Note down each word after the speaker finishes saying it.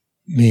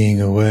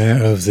being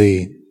aware of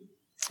the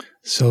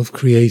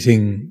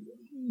self-creating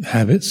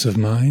habits of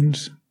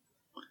mind.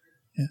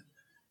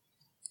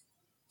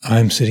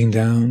 I'm sitting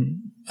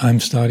down, I'm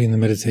starting the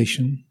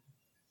meditation,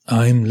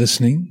 I'm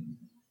listening.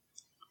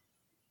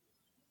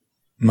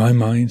 My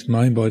mind,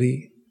 my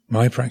body,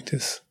 my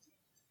practice.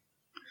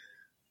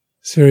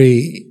 It's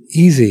very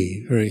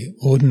easy, very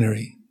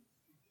ordinary,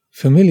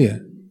 familiar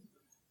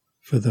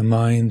for the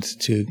mind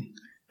to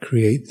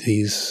create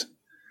these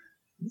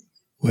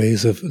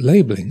ways of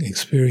labeling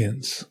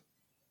experience.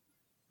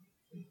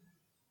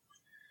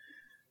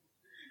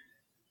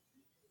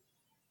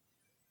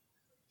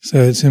 So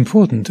it's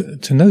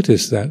important to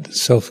notice that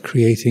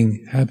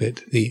self-creating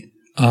habit, the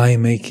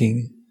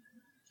I-making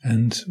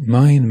and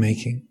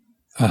mine-making,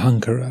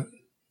 ahankara,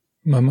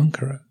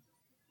 mamankara.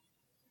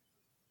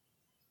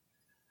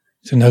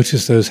 To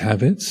notice those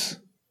habits,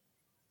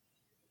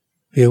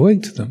 be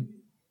awake to them.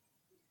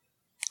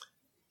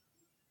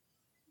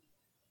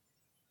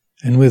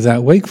 And with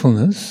that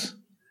wakefulness,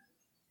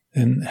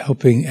 then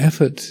helping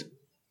effort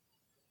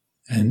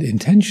and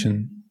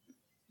intention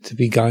to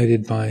be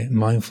guided by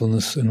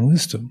mindfulness and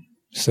wisdom,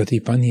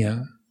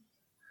 satipanya,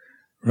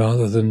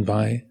 rather than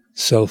by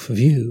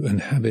self-view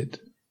and habit.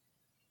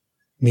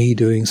 Me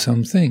doing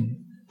something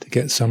to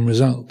get some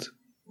result,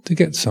 to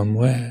get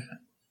somewhere.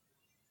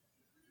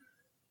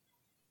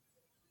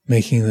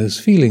 Making those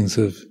feelings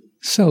of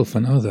self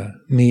and other,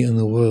 me and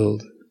the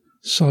world,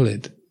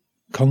 solid,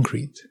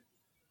 concrete,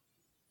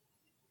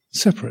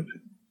 separate.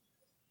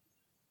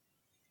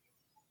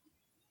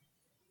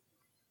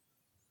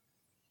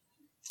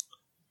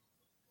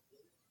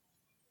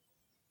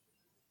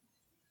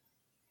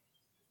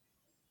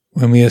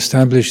 When we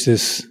establish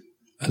this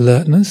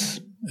alertness,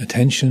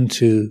 attention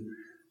to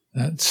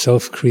that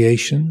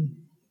self-creation,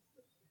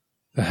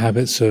 the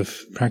habits of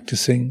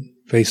practicing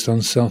based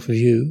on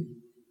self-view,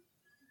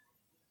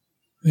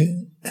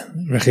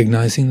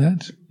 recognizing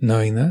that,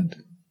 knowing that,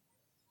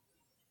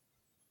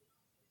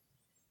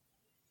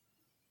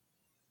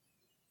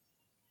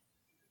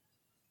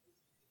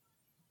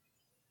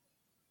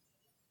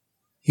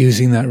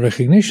 using that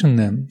recognition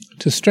then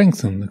to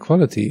strengthen the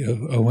quality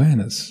of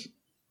awareness,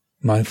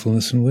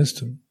 mindfulness and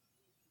wisdom.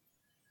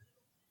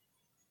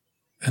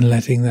 And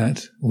letting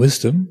that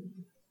wisdom,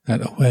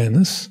 that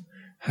awareness,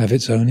 have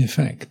its own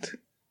effect.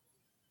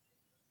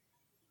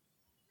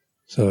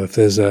 So if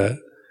there's a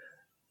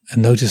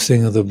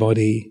noticing of the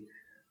body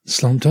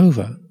slumped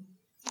over,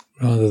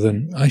 rather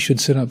than I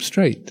should sit up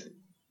straight,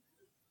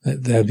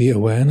 let there be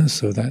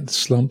awareness of that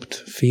slumped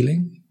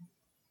feeling,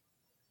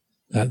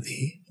 that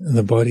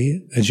the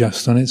body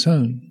adjusts on its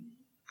own.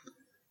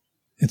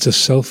 It's a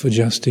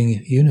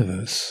self-adjusting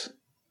universe.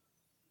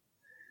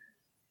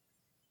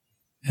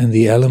 And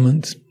the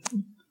element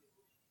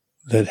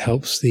that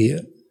helps the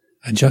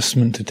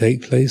adjustment to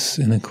take place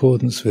in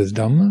accordance with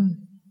Dhamma,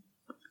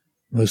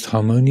 most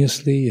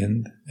harmoniously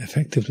and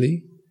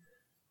effectively,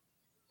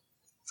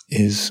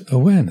 is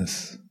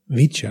awareness,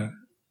 vicca,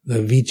 the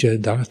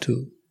vicca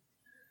dhatu,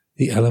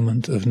 the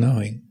element of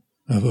knowing,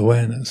 of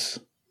awareness.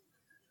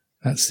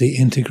 That's the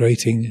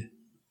integrating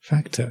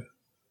factor.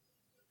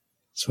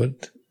 It's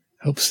what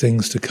helps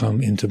things to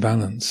come into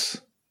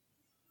balance.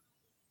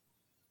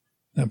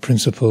 That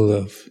principle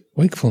of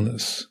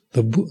wakefulness,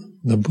 the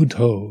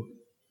buddho,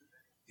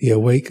 the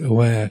awake,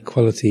 aware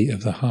quality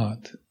of the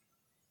heart.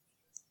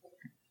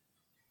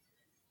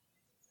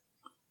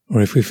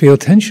 Or if we feel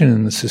tension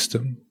in the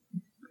system,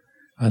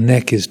 our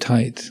neck is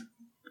tight,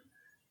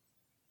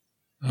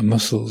 our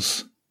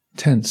muscles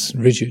tense,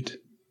 rigid,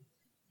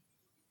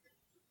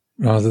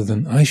 rather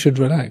than I should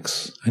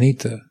relax, I need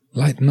to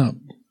lighten up.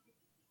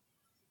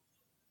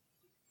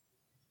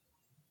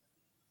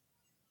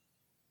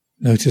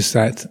 Notice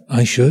that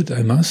I should,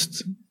 I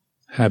must,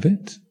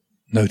 habit,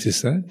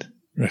 notice that,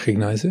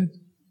 recognize it.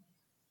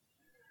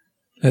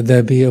 Let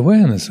there be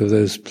awareness of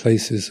those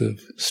places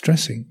of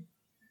stressing.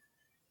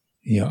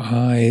 In your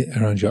eye,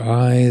 around your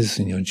eyes,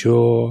 in your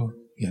jaw,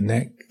 your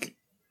neck,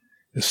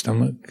 your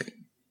stomach.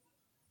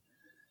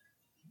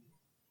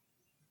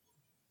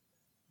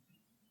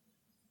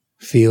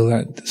 Feel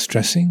that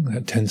stressing,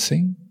 that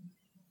tensing.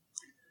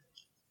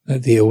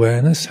 Let the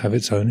awareness have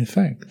its own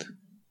effect.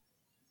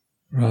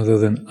 Rather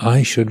than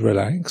I should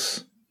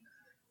relax,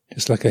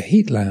 just like a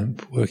heat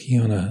lamp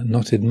working on a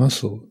knotted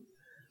muscle,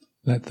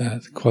 let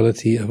that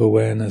quality of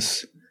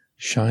awareness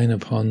shine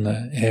upon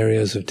the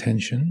areas of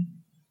tension.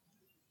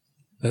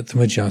 Let them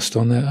adjust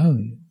on their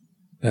own.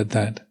 Let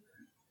that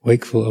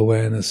wakeful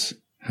awareness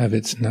have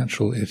its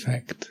natural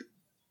effect.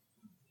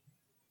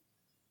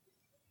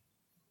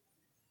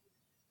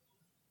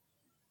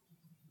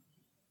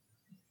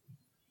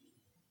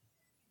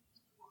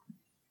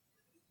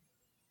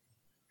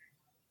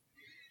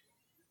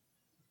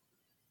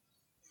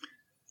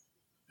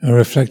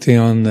 Reflecting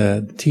on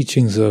the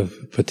teachings of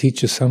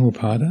Paticca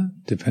Samuppada,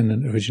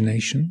 dependent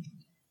origination,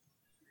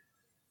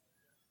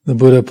 the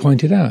Buddha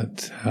pointed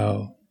out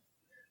how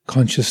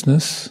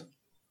consciousness,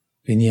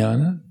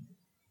 vijnana,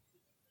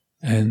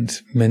 and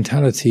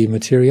mentality,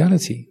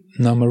 materiality,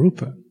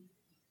 namarupa,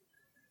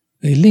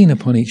 They lean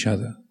upon each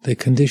other. They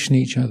condition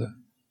each other.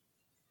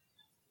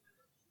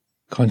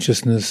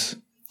 Consciousness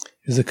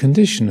is a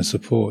condition, a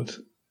support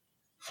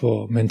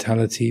for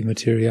mentality,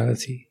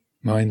 materiality,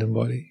 mind and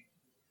body.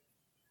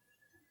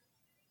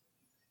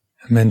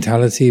 And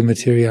mentality,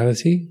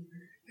 materiality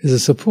is a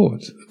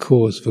support, a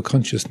cause for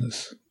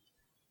consciousness.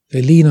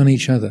 They lean on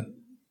each other.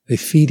 They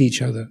feed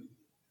each other.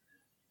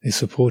 They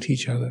support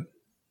each other.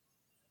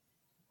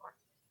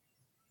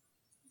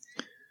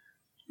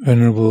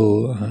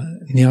 Venerable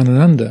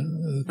Nyanananda,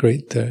 a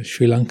great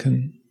Sri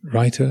Lankan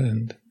writer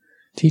and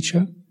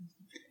teacher,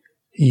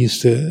 he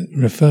used to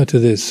refer to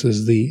this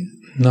as the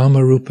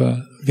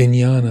Namarupa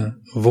Vijnana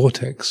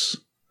vortex,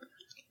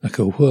 like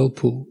a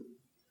whirlpool.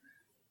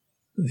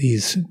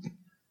 These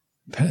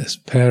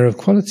pair of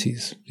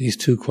qualities, these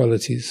two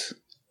qualities,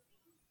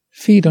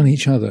 feed on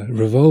each other,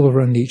 revolve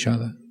around each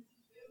other,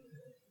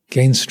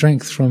 gain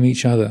strength from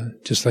each other,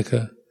 just like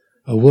a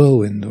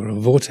whirlwind or a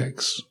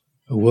vortex,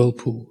 a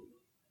whirlpool.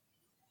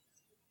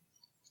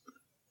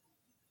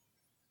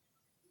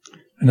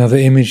 Another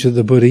image that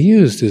the Buddha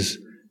used is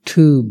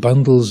two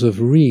bundles of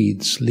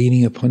reeds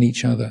leaning upon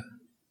each other.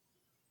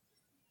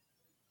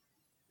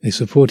 They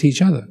support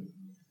each other,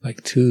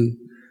 like two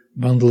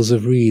bundles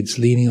of reeds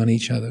leaning on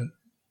each other.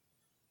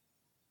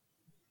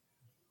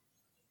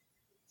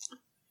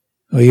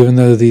 Or even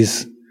though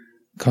these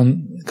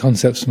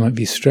concepts might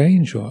be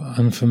strange or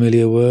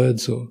unfamiliar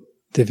words or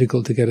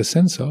difficult to get a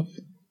sense of,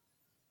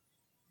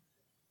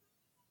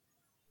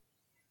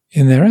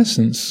 in their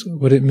essence,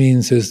 what it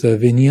means is the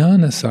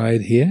vijnana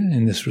side here,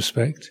 in this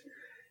respect,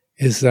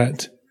 is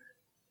that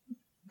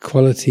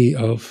quality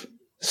of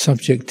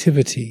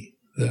subjectivity,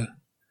 the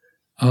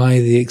I,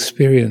 the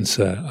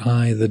experiencer,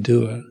 I, the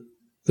doer,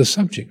 the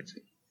subject.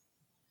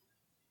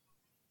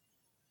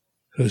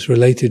 So it's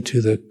related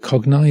to the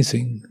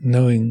cognizing,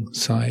 knowing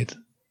side,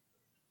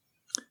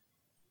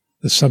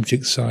 the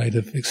subject side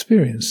of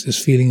experience,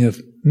 this feeling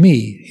of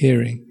me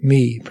hearing,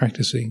 me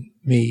practicing,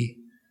 me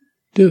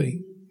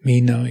doing, me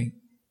knowing,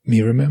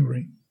 me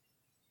remembering.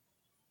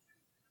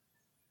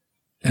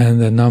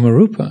 And the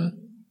namarupa,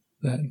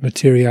 that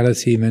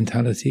materiality,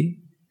 mentality,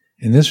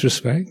 in this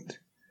respect,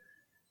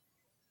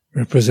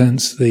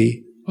 represents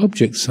the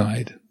object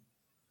side.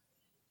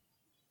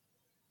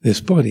 This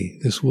body,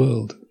 this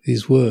world,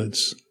 these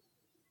words,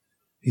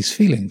 these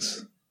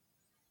feelings,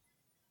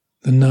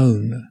 the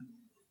known,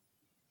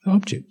 the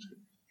object.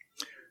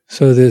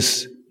 So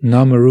this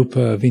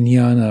namarupa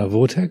vijnana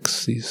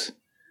vortex,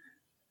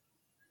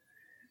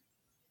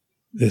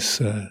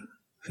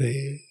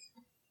 the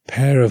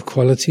pair of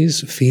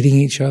qualities feeding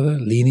each other,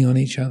 leaning on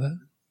each other.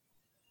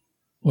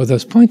 What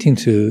that's pointing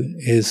to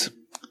is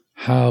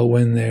how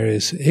when there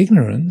is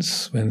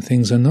ignorance, when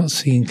things are not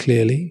seen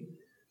clearly,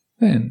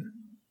 then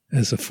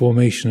there's a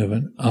formation of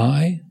an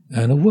I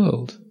and a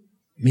world.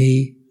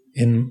 Me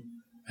in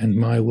and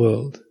my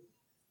world.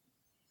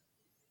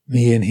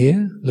 Me in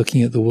here,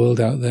 looking at the world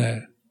out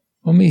there.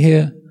 Or me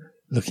here,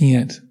 looking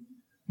at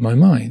my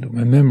mind, or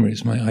my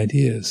memories, my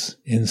ideas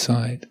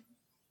inside.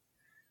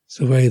 It's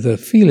the way the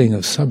feeling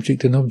of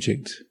subject and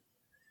object,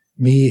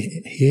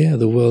 me here,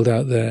 the world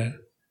out there,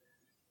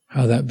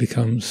 how that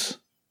becomes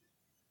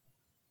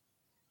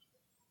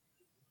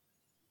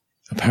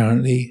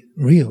apparently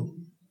real,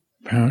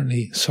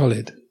 apparently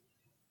solid.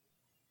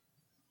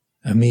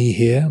 A me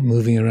here,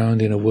 moving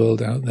around in a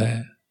world out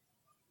there.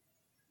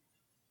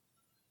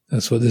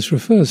 That's what this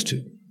refers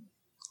to.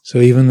 So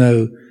even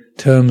though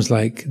terms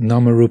like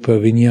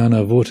Namarupa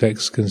Vijnana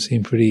vortex can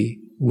seem pretty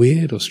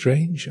weird or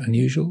strange,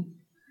 unusual,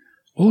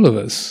 all of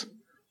us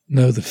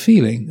know the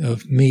feeling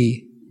of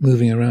me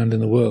moving around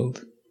in the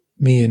world,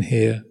 me in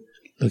here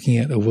looking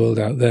at a world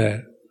out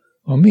there,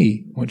 or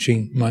me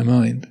watching my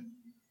mind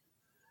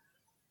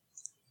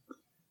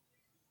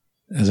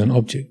as an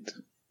object,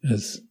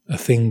 as a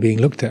thing being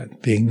looked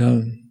at, being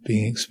known,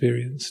 being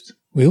experienced.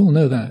 We all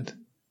know that.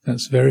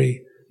 That's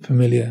very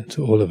familiar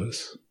to all of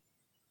us.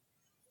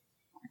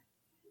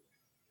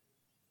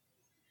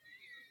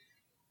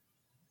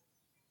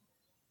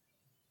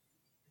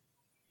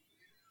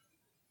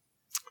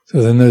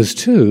 So then those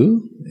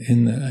two,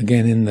 in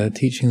the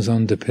teachings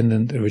on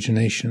dependent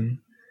origination,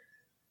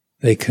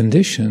 they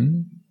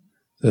condition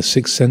the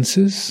six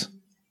senses,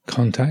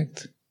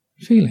 contact,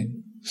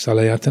 feeling,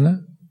 salayatana,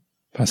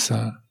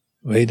 phassa,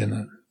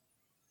 vedana.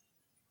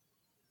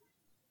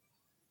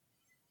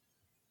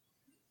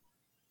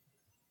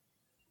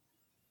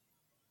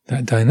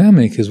 That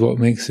dynamic is what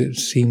makes it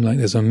seem like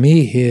there's a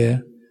me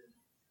here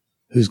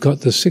who's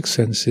got the six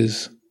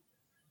senses,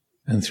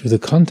 and through the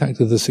contact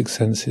of the six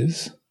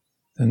senses,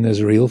 then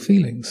there's real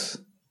feelings.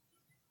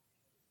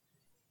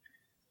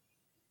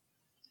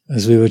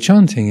 As we were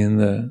chanting in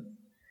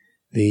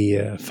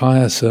the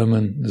fire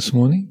sermon this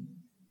morning,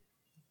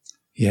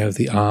 you have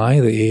the eye,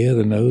 the ear,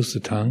 the nose, the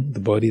tongue, the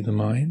body, the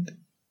mind,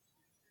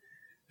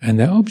 and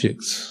their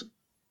objects,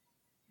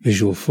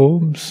 visual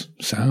forms,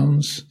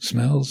 sounds,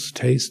 smells,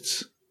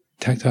 tastes,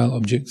 tactile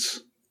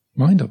objects,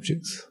 mind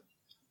objects.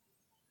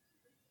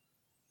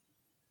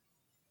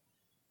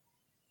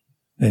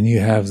 Then you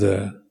have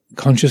the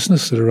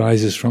consciousness that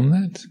arises from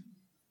that,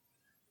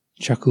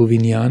 Chakku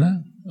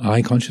Vijnana,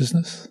 eye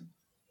consciousness,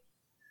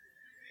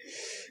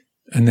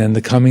 and then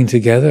the coming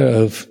together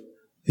of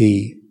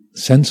the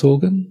sense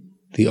organ,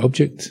 the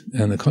object,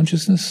 and the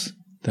consciousness,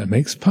 that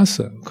makes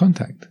phassa,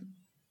 contact.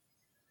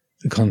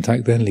 The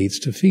contact then leads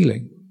to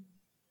feeling.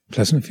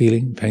 Pleasant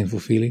feeling,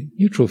 painful feeling,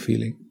 neutral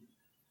feeling,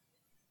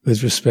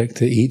 with respect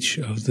to each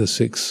of the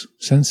 6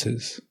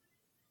 senses.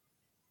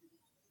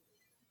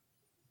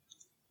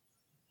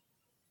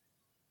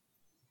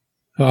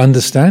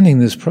 Understanding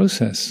this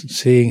process,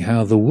 seeing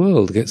how the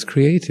world gets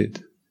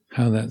created,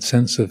 how that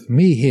sense of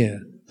me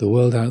here, the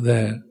world out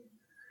there,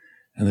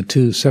 and the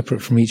two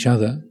separate from each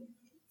other,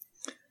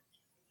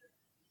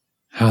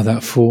 how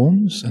that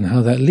forms and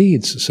how that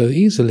leads so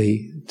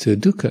easily to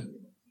dukkha,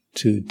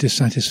 to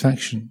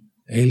dissatisfaction,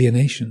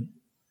 alienation.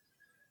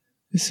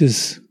 This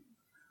is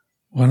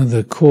one of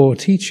the core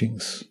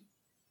teachings,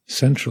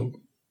 central,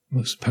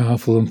 most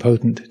powerful and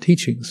potent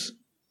teachings.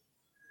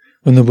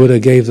 When the Buddha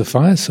gave the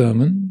fire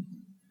sermon,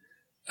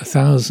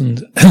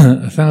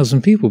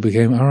 1,000 people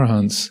became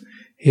arahants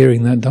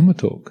hearing that Dhamma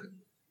talk.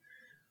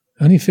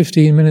 Only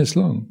 15 minutes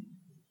long.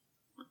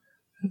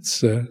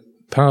 That's a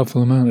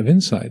powerful amount of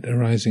insight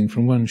arising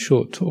from one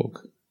short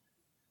talk.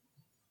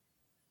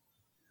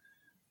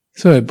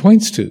 So it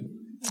points to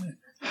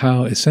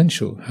how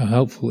essential, how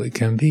helpful it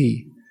can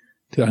be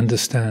to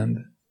understand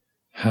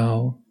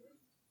how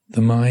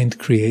the mind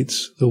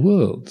creates the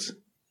world,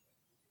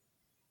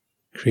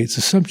 creates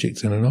a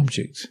subject and an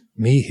object,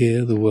 me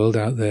here, the world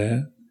out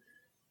there,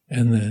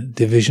 and the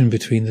division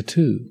between the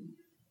two.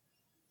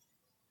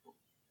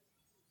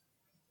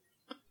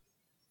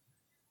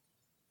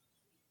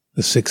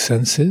 The 6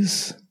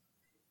 senses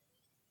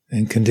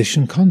then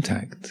condition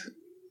contact.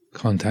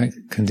 Contact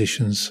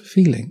conditions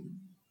feeling.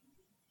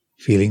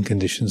 Feeling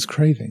conditions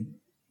craving.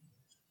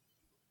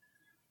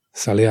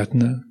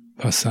 Salayatna,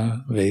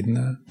 Phassa,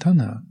 Vedana,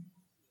 Tanha.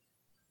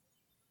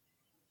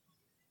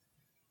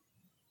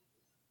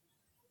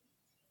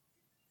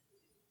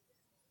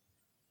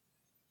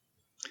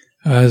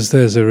 As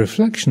there's a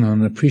reflection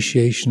on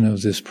appreciation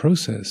of this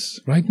process,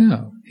 right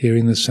now,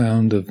 hearing the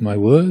sound of my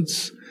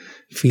words,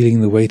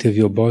 feeling the weight of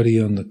your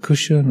body on the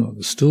cushion or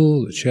the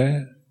stool, the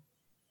chair,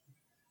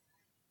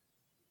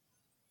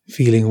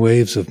 feeling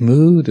waves of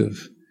mood,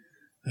 of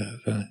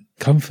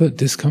comfort,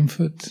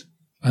 discomfort,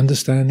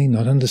 understanding,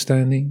 not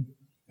understanding,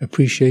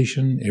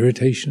 appreciation,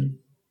 irritation,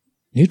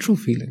 neutral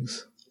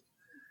feelings.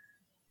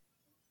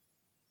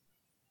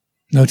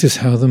 Notice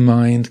how the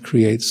mind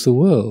creates the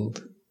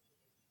world,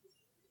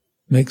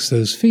 makes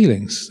those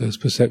feelings, those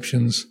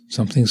perceptions,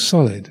 something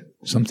solid,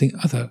 something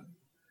other,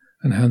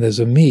 and how there's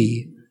a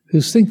me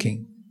who's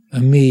thinking, a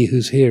me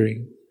who's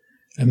hearing,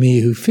 a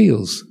me who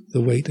feels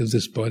the weight of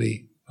this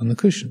body on the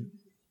cushion,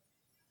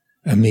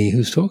 a me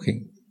who's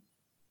talking.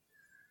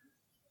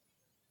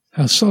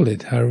 How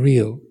solid, how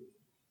real,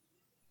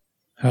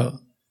 how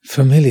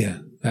familiar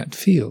that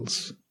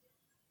feels.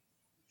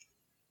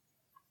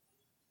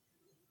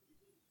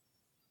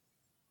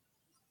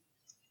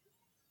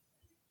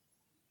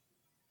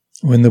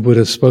 When the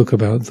Buddha spoke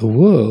about the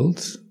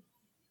world,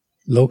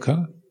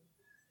 loka,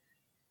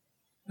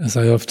 as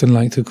I often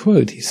like to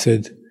quote, he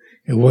said,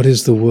 what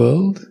is the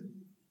world?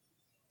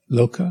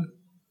 Loka.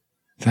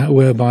 That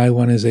whereby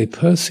one is a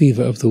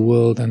perceiver of the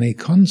world and a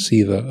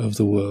conceiver of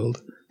the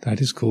world,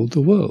 that is called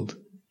the world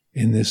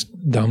in this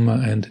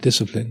Dhamma and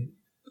discipline.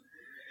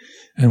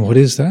 And what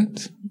is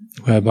that?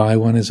 Whereby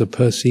one is a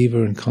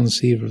perceiver and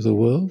conceiver of the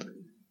world?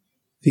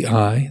 The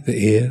eye, the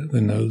ear,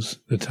 the nose,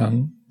 the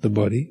tongue, the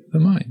body, the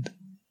mind.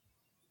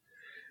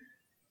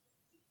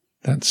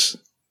 That's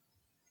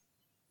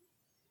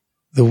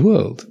the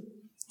world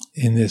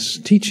in this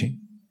teaching.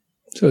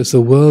 So it's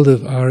the world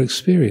of our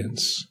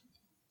experience.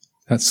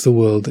 That's the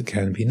world that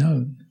can be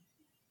known.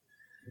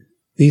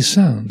 These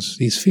sounds,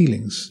 these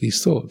feelings,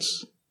 these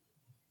thoughts,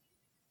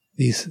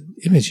 these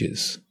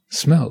images,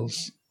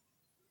 smells,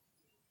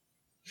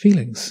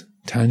 feelings,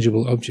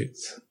 tangible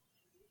objects.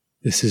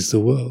 This is the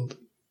world.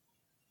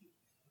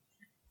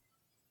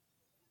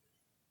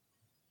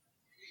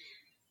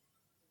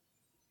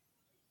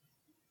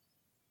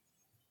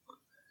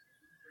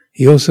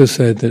 He also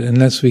said that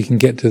unless we can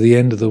get to the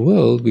end of the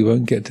world, we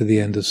won't get to the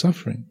end of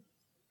suffering.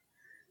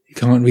 You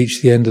can't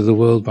reach the end of the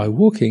world by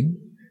walking,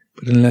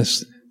 but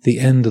unless the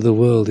end of the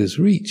world is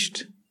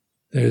reached,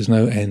 there is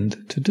no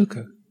end to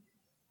dukkha.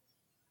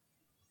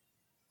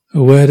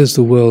 Where does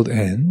the world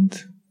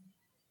end?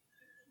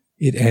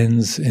 It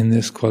ends in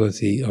this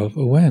quality of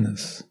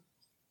awareness,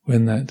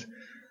 when that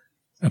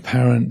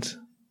apparent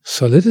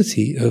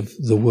solidity of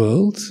the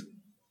world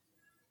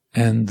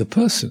and the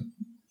person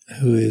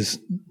who is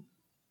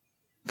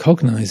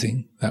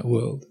cognizing that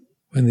world,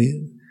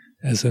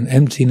 as an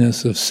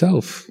emptiness of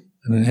self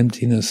and an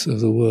emptiness of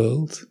the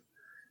world,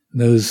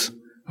 those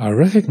are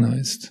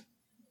recognized.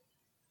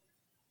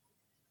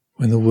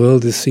 When the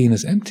world is seen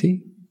as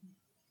empty,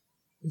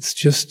 it's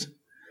just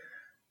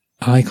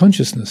eye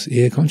consciousness,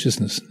 ear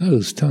consciousness,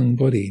 nose, tongue,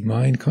 body,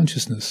 mind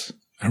consciousness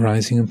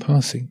arising and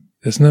passing.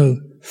 There's no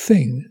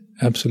thing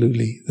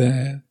absolutely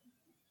there.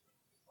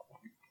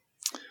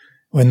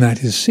 When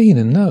that is seen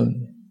and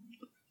known,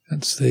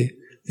 that's the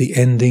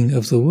ending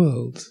of the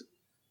world.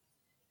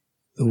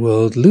 The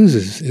world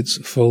loses its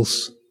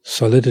false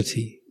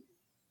solidity.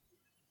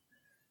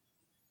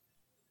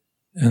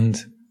 And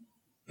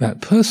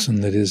that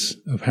person that is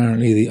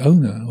apparently the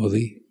owner or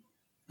the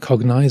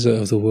cognizer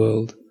of the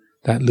world,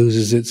 that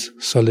loses its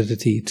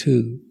solidity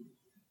too.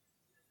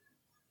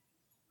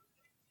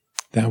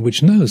 That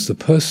which knows the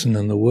person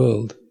and the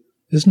world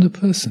isn't a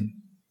person.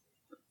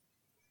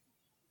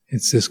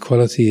 It's this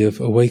quality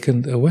of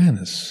awakened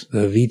awareness,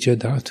 the Vijja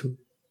Dhatu.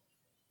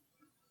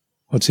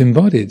 What's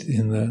embodied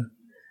in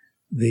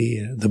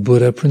the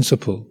Buddha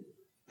principle,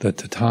 the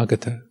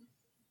Tathagata,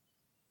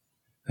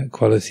 that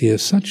quality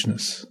of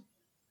suchness,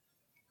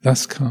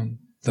 thus come,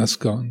 thus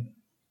gone,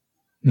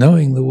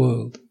 knowing the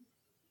world,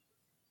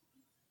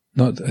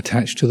 not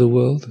attached to the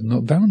world,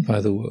 not bound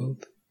by the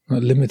world,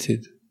 not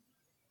limited,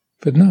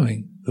 but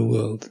knowing the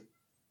world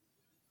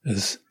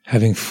as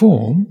having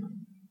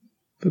form,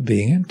 but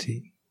being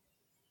empty.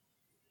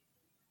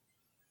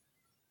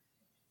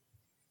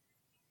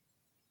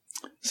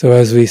 So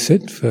as we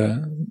sit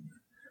for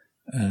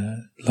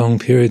long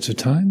periods of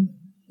time,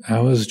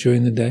 hours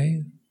during the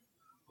day,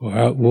 or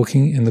out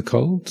walking in the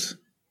cold,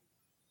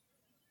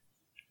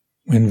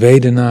 when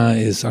Vedana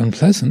is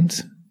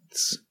unpleasant,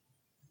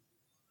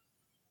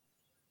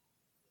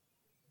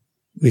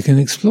 we can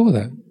explore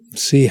that,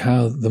 see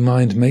how the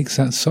mind makes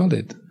that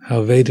solid,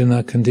 how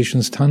Vedana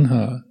conditions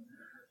tanha.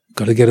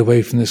 Got to get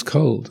away from this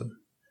cold,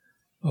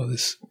 or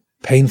this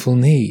painful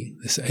knee,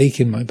 this ache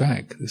in my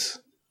back, this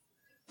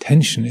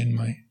tension in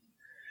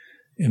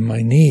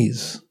my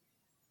knees.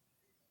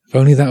 If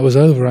only that was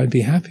over, I'd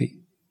be happy.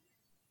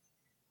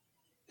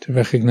 To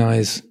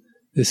recognize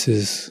this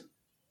is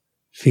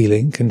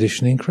feeling,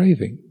 conditioning,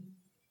 craving.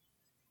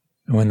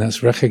 And when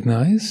that's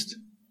recognized,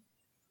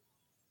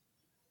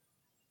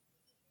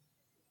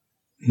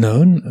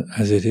 known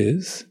as it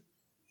is,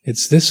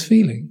 it's this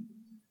feeling,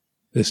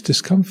 this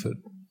discomfort,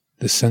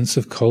 this sense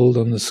of cold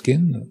on the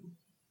skin.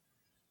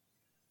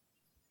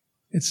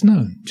 It's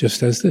known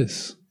just as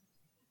this.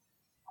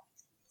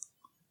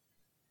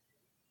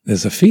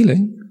 There's a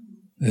feeling,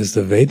 there's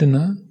the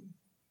Vedana,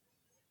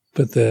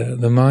 but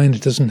the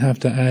mind doesn't have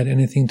to add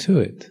anything to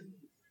it.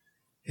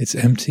 Its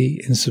empty,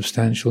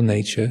 insubstantial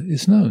nature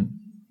is known.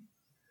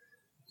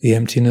 The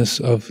emptiness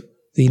of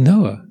the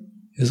knower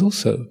is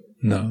also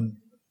known.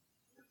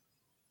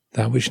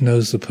 That which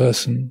knows the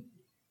person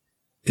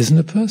isn't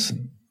a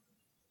person.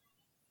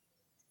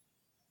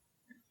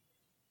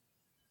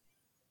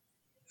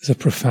 There's a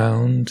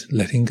profound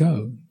letting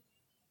go,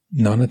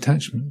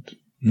 non-attachment,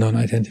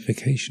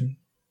 non-identification.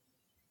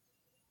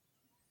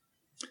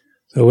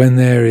 So when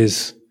there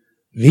is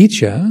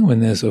vicca, when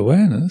there's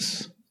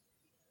awareness,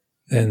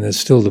 then there's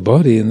still the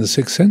body and the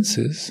six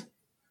senses,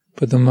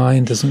 but the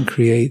mind doesn't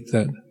create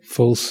that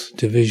false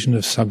division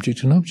of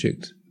subject and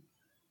object.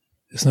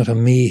 There's not a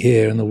me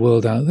here and the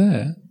world out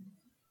there,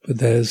 but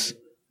there's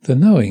the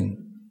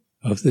knowing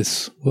of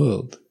this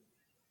world.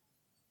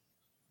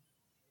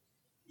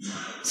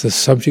 It's a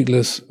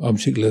subjectless,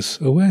 objectless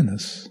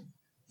awareness.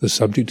 The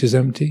subject is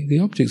empty, the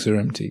objects are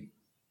empty.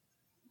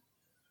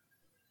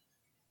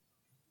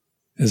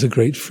 There's a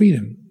great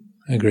freedom,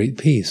 a great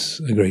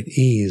peace, a great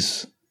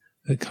ease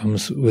that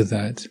comes with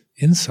that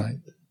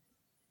insight.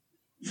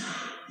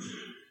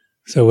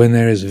 So when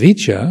there is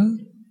vicca,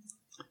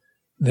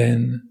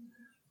 then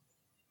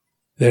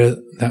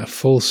that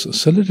false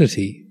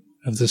solidity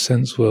of the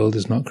sense world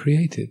is not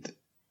created.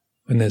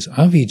 When there's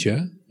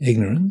avijja,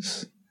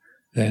 ignorance,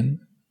 then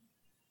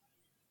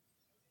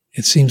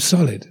it seems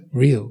solid,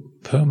 real,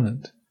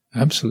 permanent,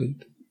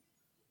 absolute.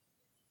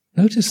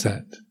 Notice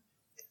that.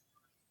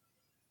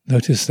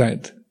 Notice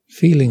that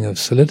feeling of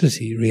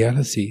solidity,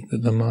 reality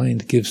that the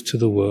mind gives to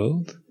the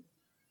world,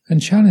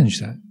 and challenge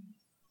that.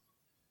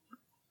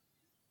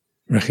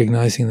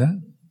 Recognizing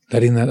that,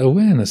 letting that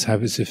awareness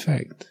have its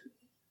effect.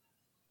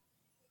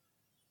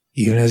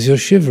 Even as you're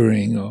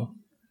shivering or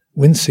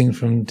wincing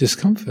from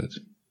discomfort.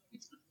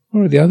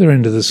 Or at the other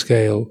end of the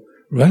scale,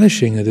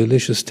 relishing a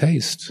delicious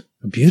taste,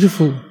 a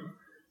beautiful,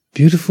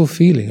 beautiful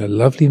feeling, a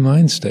lovely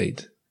mind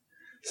state.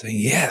 Saying,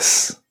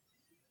 yes!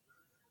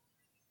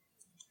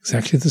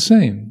 Exactly the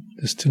same,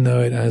 just to know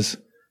it as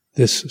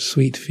this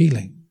sweet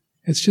feeling.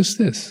 It's just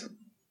this.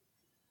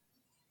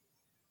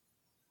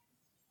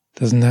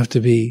 Doesn't have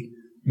to be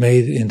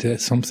made into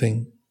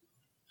something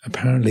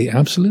apparently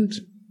absolute.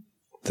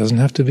 Doesn't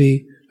have to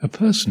be a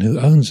person who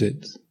owns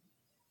it.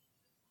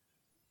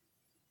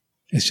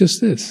 It's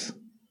just this.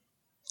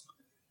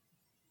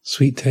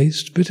 Sweet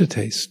taste, bitter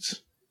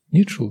taste,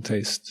 neutral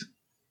taste.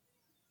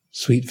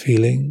 Sweet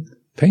feeling,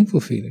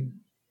 painful feeling,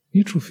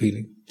 neutral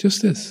feeling.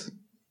 Just this.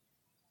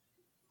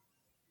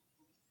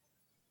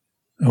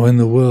 And when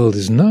the world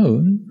is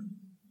known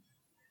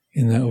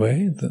in that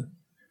way,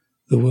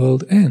 the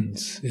world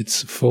ends.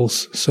 Its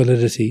false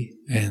solidity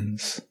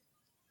ends.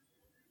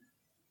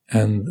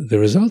 And the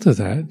result of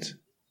that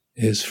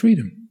is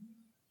freedom,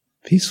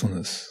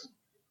 peacefulness,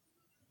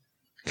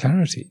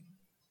 clarity,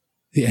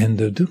 the end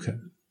of dukkha.